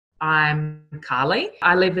I'm Kaali.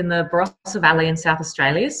 I live in the Barossa Valley in South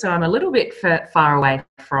Australia, so I'm a little bit far away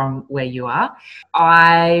from where you are.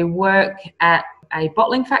 I work at a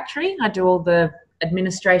bottling factory. I do all the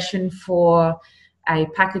administration for a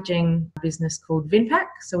packaging business called Vinpack.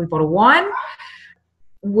 So we bottle wine.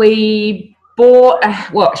 We built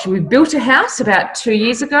a house about 2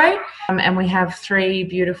 years ago, and we have 3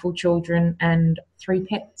 beautiful children and 3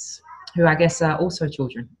 pets, who I guess are also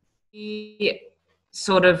children. We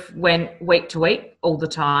sort of went week to week all the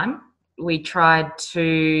time. We tried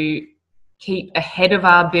to keep ahead of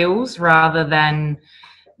our bills rather than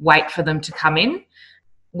wait for them to come in,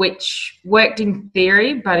 which worked in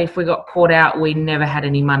theory, but if we got caught out, we never had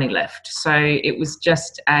any money left. So it was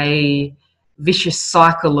just a vicious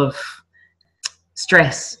cycle of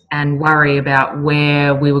stress and worry about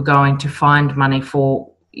where we were going to find money for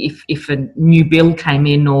if a new bill came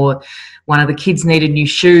in or one of the kids needed new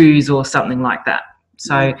shoes or something like that.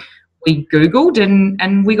 So we Googled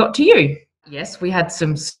and we got to you. Yes, we had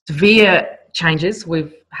some severe changes.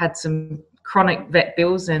 We've had some chronic vet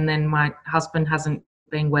bills, and then my husband hasn't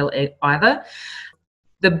been well either.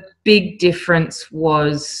 The big difference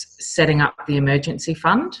was setting up the emergency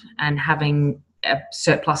fund and having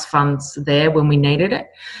surplus funds there when we needed it.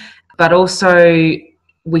 But also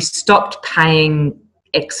we stopped paying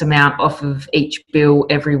X amount off of each bill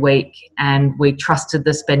every week, and we trusted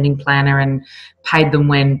the spending planner and paid them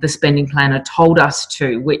when the spending planner told us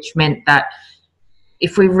to, which meant that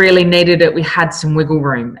if we really needed it, we had some wiggle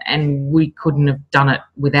room, and we couldn't have done it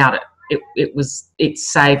without it. It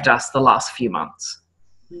saved us the last few months.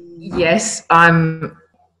 Yes, I'm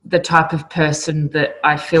the type of person that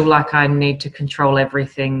I feel like I need to control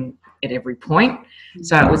everything at every point.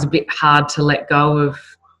 So it was a bit hard to let go of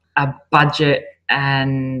a budget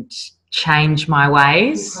and change my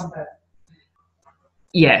ways.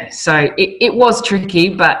 Yeah, so it was tricky,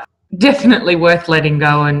 but definitely worth letting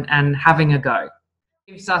go and having a go.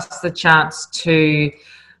 It gives us the chance to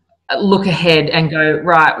look ahead and go,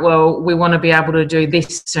 right, well, we want to be able to do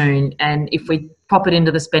this soon, and if we pop it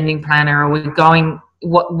into the spending planner, are we going,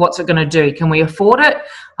 what's it going to do? Can we afford it?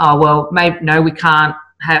 Oh, well, maybe no, we can't.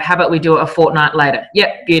 How about we do it a fortnight later?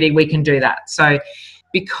 Yep, beauty, we can do that. So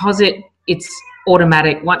because it's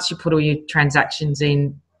automatic, once you put all your transactions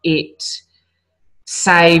in, it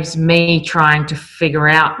saves me trying to figure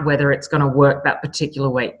out whether it's going to work that particular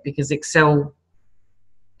week, because Excel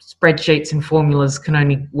spreadsheets and formulas can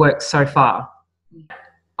only work so far.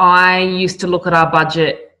 I used to look at our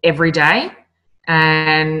budget every day,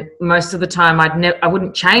 and most of the time I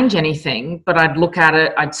wouldn't change anything, but I'd look at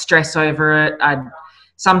it, I'd stress over it.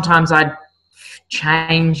 Sometimes I'd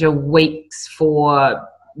change a week's for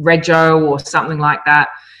rego or something like that,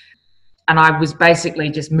 and I was basically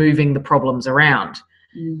just moving the problems around.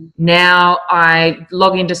 Now I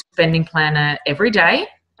log into Spending Planner every day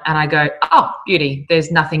and I go, oh, beauty,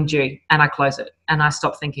 there's nothing due, and I close it and I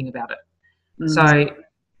stop thinking about it. So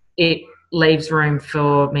it leaves room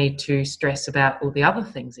for me to stress about all the other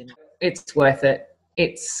things in it. It's worth it.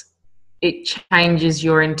 It changes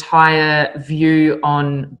your entire view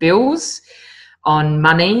on bills, on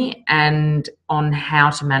money, and on how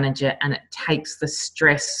to manage it, and it takes the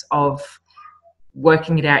stress of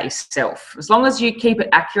working it out yourself. As long as you keep it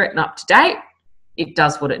accurate and up to date, it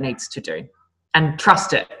does what it needs to do, and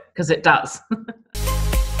trust it, because it does.